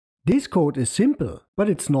This code is simple, but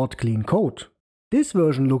it's not clean code. This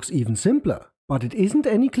version looks even simpler, but it isn't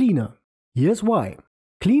any cleaner. Here's why.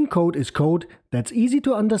 Clean code is code that's easy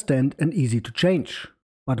to understand and easy to change.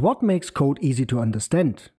 But what makes code easy to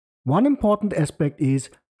understand? One important aspect is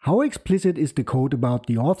how explicit is the code about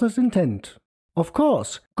the author's intent. Of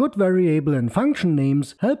course, good variable and function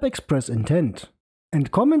names help express intent.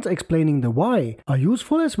 And comments explaining the why are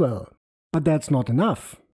useful as well. But that's not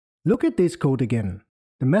enough. Look at this code again.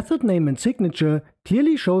 The method name and signature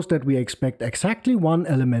clearly shows that we expect exactly one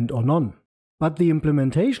element or none. But the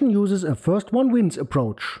implementation uses a first one wins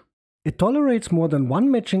approach. It tolerates more than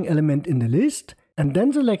one matching element in the list and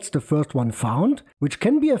then selects the first one found, which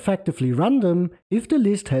can be effectively random if the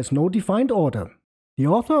list has no defined order. The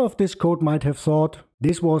author of this code might have thought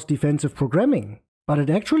this was defensive programming, but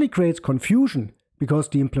it actually creates confusion because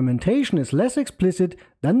the implementation is less explicit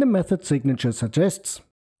than the method signature suggests.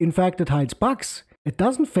 In fact, it hides bugs. It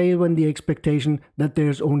doesn't fail when the expectation that there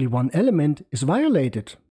is only one element is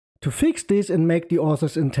violated. To fix this and make the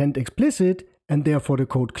author's intent explicit, and therefore the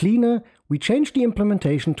code cleaner, we change the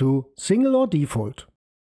implementation to single or default.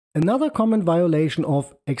 Another common violation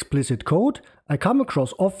of explicit code I come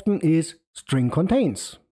across often is string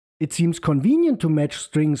contains. It seems convenient to match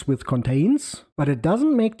strings with contains, but it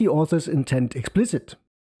doesn't make the author's intent explicit.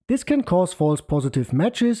 This can cause false positive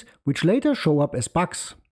matches, which later show up as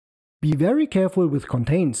bugs. Be very careful with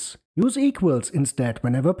contains. Use equals instead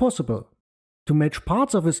whenever possible. To match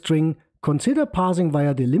parts of a string, consider parsing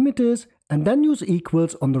via delimiters and then use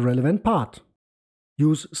equals on the relevant part.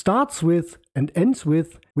 Use starts with and ends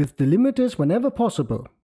with delimiters whenever possible.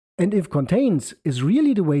 And if contains is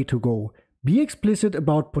really the way to go, be explicit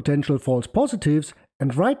about potential false positives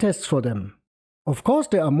and write tests for them. Of course,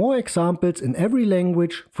 there are more examples in every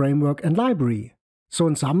language, framework and library. So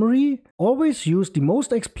in summary, always use the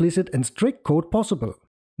most explicit and strict code possible.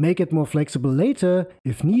 Make it more flexible later,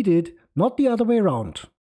 if needed, not the other way around.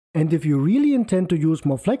 And if you really intend to use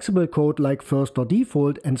more flexible code like first or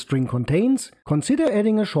default and string contains, consider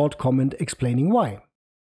adding a short comment explaining why.